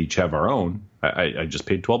for us to each have our own. I just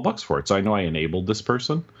paid $12 for it. So I know I enabled this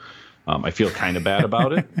person. I feel kind of bad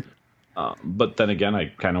about it. But then again, I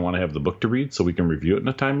kind of want to have the book to read so we can review it in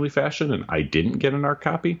a timely fashion. And I didn't get an ARC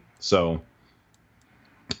copy. So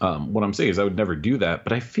what I'm saying is I would never do that.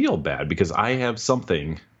 But I feel bad because I have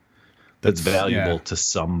something that's valuable to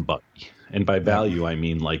somebody. And by value, I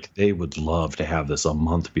mean like they would love to have this a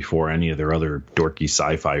month before any of their other dorky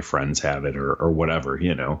sci-fi friends have it or whatever,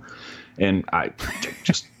 you know. And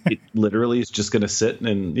it literally is just going to sit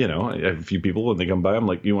and, you know, I have a few people when they come by, I'm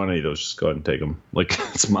like, you want any of those? Just go ahead and take them. Like,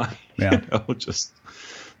 it's mine. Yeah. You know,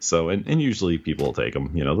 So, and usually people will take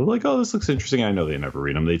them. You know, they're like, oh, this looks interesting. I know they never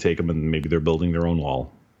read them. They take them and maybe they're building their own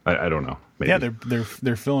wall. I don't know. Maybe. Yeah,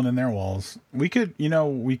 they're filling in their walls. We could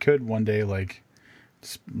one day like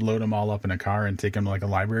just load them all up in a car and take them to like a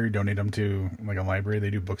library, donate them to like a library. They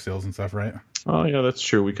do book sales and stuff, right? Oh yeah, that's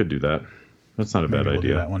true. We could do that. That's not a bad We'll idea.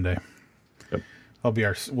 do that one day. Yep.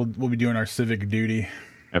 We'll be doing our civic duty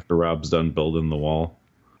After Rob's done building the wall.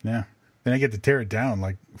 Yeah. Then I get to tear it down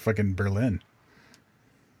like fucking Berlin.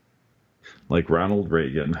 Like Ronald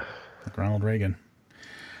Reagan. Like Ronald Reagan.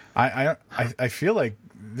 I feel like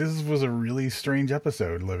this was a really strange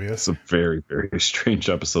episode, Olivia. It's a very, very strange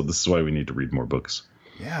episode. This is why we need to read more books.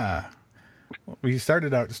 Yeah. We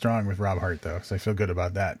started out strong with Rob Hart, though, so I feel good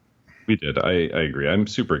about that. We did. I agree. I'm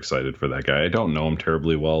super excited for that guy. I don't know him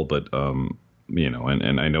terribly well, but, you know,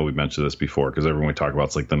 and I know we mentioned this before because everyone we talk about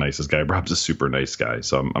is like the nicest guy. Rob's a super nice guy,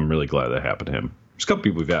 so I'm really glad that happened to him. There's a couple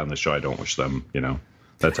people we've had on the show. I don't wish them, you know,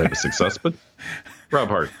 that type of success, but Rob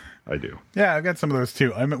Hart, I do. Yeah, I've got some of those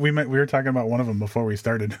too. We were talking about one of them before we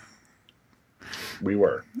started. We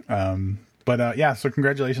were. But yeah, so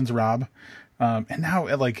congratulations, Rob. And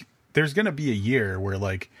now, like, there's going to be a year where,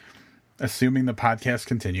 like, assuming the podcast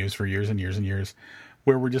continues for years and years and years,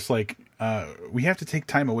 where we're just like, we have to take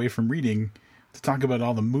time away from reading to talk about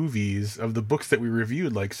all the movies of the books that we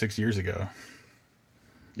reviewed like 6 years ago.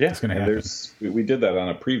 Yeah, it's going to happen. We did that on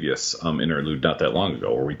a previous interlude not that long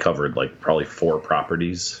ago, where we covered like probably 4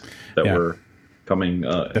 properties that were coming,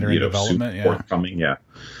 that are in development, forthcoming. Yeah.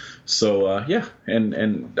 So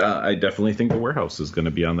and I definitely think The Warehouse is going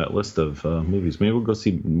to be on that list of movies. Maybe we'll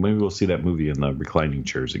see that movie in the reclining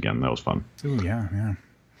chairs again. That was fun. Ooh, yeah.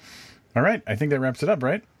 All right, I think that wraps it up,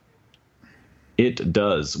 right? It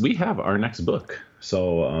does. We have our next book,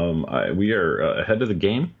 so we are ahead of the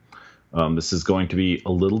game. This is going to be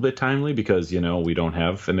a little bit timely because, you know, we don't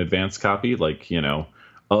have an advanced copy like, you know,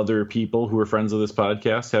 other people who are friends of this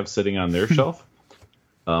podcast have sitting on their shelf.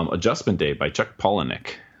 Adjustment Day by Chuck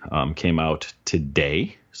Palahniuk came out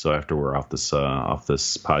today. So after we're off this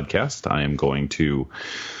podcast, I am going to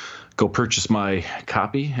go purchase my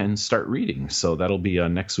copy and start reading. So that'll be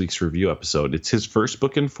next week's review episode. It's his first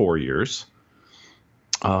book in 4 years.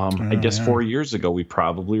 I guess 4 years ago, we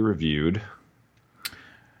probably reviewed.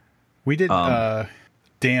 We did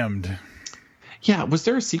Damned. Yeah, was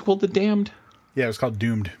there a sequel to Damned? Yeah, it was called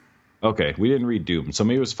Doomed. Okay, we didn't read Doomed, so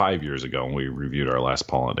maybe it was 5 years ago when we reviewed our last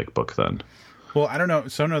Palahniuk book then. Well, I don't know.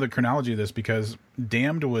 So I don't know the chronology of this because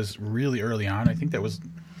Damned was really early on. I think that was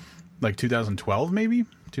like 2012, maybe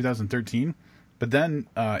 2013. But then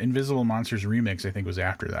Invisible Monsters Remix, I think, was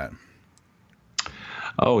after that.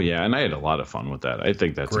 Oh, yeah, and I had a lot of fun with that. I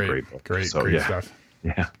think that's a great book. Great stuff.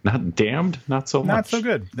 Yeah, not Damned, not so much. Not so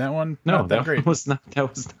good. That one, no, that great. was not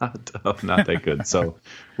not that good. So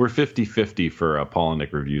we're 50-50 for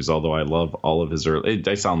Palahniuk reviews. Although I love all of his early.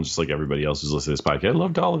 I sound just like everybody else who's listening to this podcast. I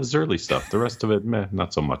loved all of his early stuff. The rest of it, meh,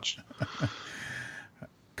 not so much.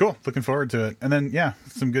 Cool. Looking forward to it. And then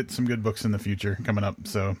some good books in the future coming up.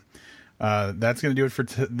 So that's going to do it for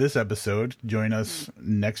this episode. Join us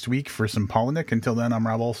next week for some Palahniuk. Until then, I'm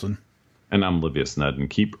Rob Olson. And I'm Livius Ned, and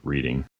keep reading.